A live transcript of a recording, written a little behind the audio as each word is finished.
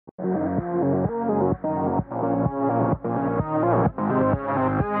Is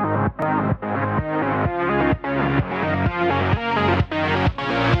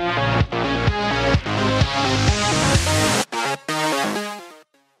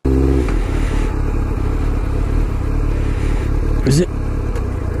it?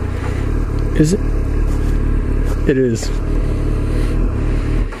 Is it? It is.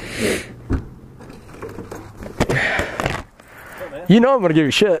 You know I'm gonna give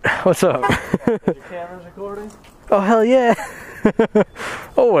you shit. What's up? Your camera's recording? Oh hell yeah!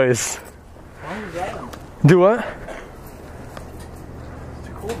 Always. Why are you riding? Do what? It's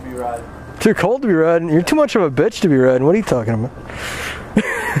too cold to be riding. Too cold to be riding? You're too much of a bitch to be riding. What are you talking about?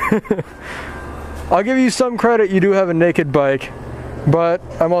 I'll give you some credit. You do have a naked bike, but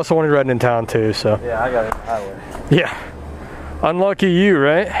I'm also only riding in town too. So. Yeah, I got it highway. Yeah. Unlucky you,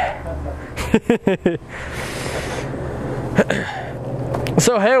 right?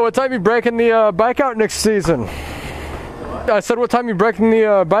 So hey, what time you breaking the bike out next season? What? I said, what time you breaking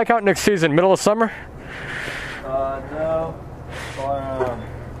the bike out next season? Middle of summer? No. Probably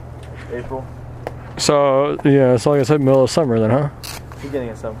April. So yeah, it's like I said, middle of summer then, huh? Beginning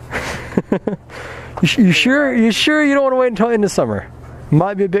of summer. You sure? You sure you don't want to wait until end of summer?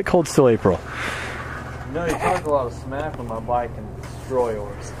 Might be a bit cold still, April. No, you talk a lot of smack on my bike and destroy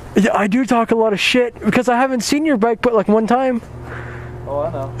yours. Yeah, I do talk a lot of shit because I haven't seen your bike but like one time. Oh,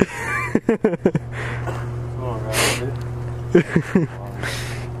 I know. Come on, right, dude.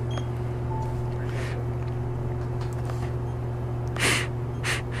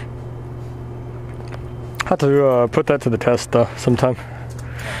 Have to put that to the test though sometime.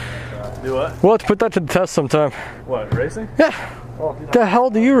 Do what? We'll have to put that to the test sometime. What, racing? Yeah. Oh, The hell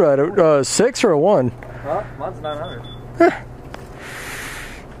do you ride? A 6 or a 1? Huh? Mine's 900.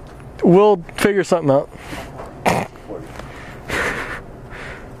 We'll figure something out.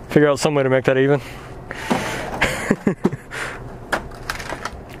 Figure out some way to make that even.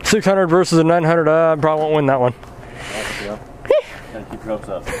 600 versus a 900, I probably won't win that one. Yeah. Gotta keep your hopes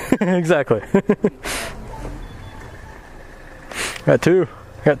up. Exactly. Got two.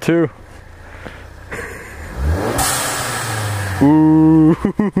 Ooh.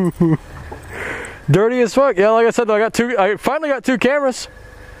 Dirty as fuck. Yeah, like I said, I finally got 2 cameras.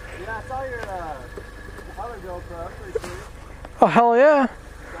 Yeah, I saw your other GoPro. That's pretty sweet. Oh hell yeah.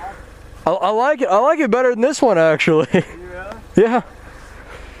 I like it. I like it better than this one actually. You really? Yeah.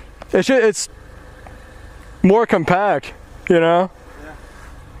 It's more compact, you know? Yeah.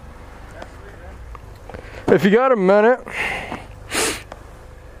 That's sweet, man. If you got a minute.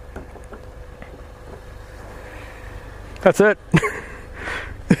 That's it.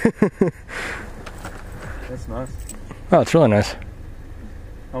 That's nice. Oh, it's really nice.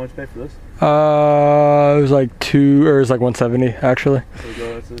 How much you pay for this? It was like 170 actually.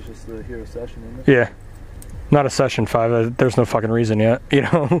 So it's just the hero session, isn't it? Yeah. Not a session 5. There's no fucking reason yet, you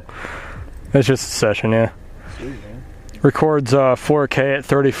know? It's just a session, yeah. Sweet, man. Records 4K at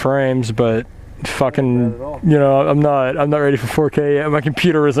 30 frames, but fucking, you know, I'm not ready for 4K yet. My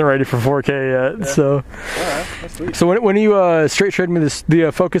computer isn't ready for 4K yet, yeah. So. Alright, that's sweet. So when you straight showed me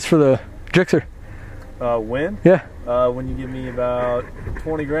the focus for the Gixxer? When? Yeah. When you give me about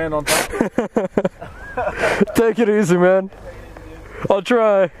 20 grand on top. Take it easy, man. I'll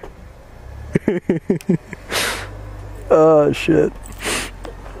try. Oh shit.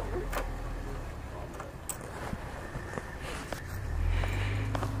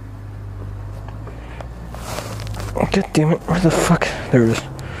 Oh, God damn it, where the fuck? There it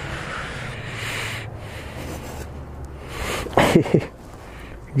is.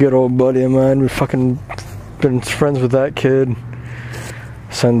 Good old buddy of mine. We've fucking been friends with that kid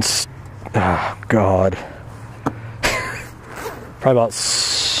since, oh God. Probably about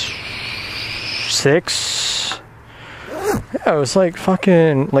 6. Yeah, it was like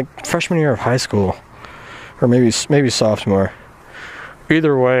fucking like freshman year of high school, or maybe sophomore.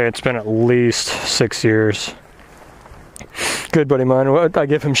 Either way, it's been at least 6 years. Good buddy of mine. I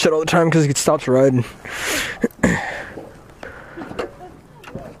give him shit all the time because he stops riding.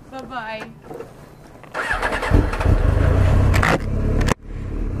 Bye-bye.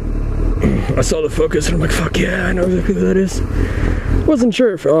 I saw the Focus and I'm like, fuck yeah, I know exactly who that is. Wasn't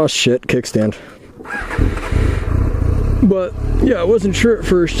sure if, oh shit, kickstand. But yeah, I wasn't sure at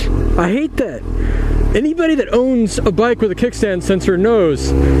first. I hate that. Anybody that owns a bike with a kickstand sensor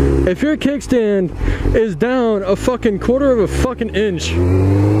knows if your kickstand is down a fucking quarter of a fucking inch,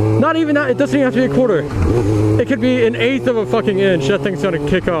 not even that, it doesn't even have to be a quarter. It could be an eighth of a fucking inch, that thing's gonna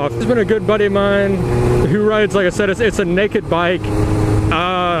kick off. There's been a good buddy of mine who rides, like I said, it's a naked bike.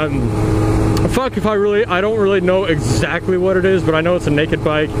 fuck if I don't really know exactly what it is, but I know it's a naked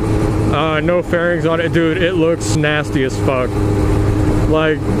bike. No fairings on it. Dude, it looks nasty as fuck.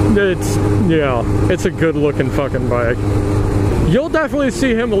 Like, it's a good looking fucking bike. You'll definitely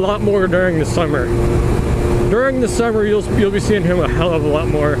see him a lot more during the summer. During the summer, you'll be seeing him a hell of a lot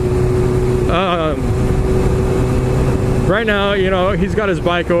more. Right now, you know, he's got his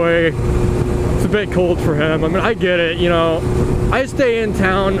bike away. It's a bit cold for him. I mean, I get it, you know. I stay in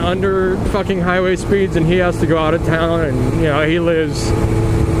town under fucking highway speeds, and he has to go out of town, and, you know, he lives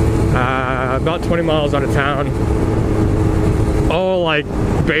about 20 miles out of town. All, like,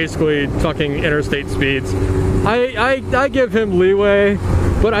 basically fucking interstate speeds. I give him leeway,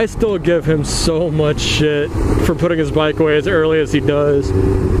 but I still give him so much shit for putting his bike away as early as he does.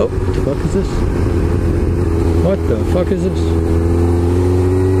 Oh, what the fuck is this? What the fuck is this?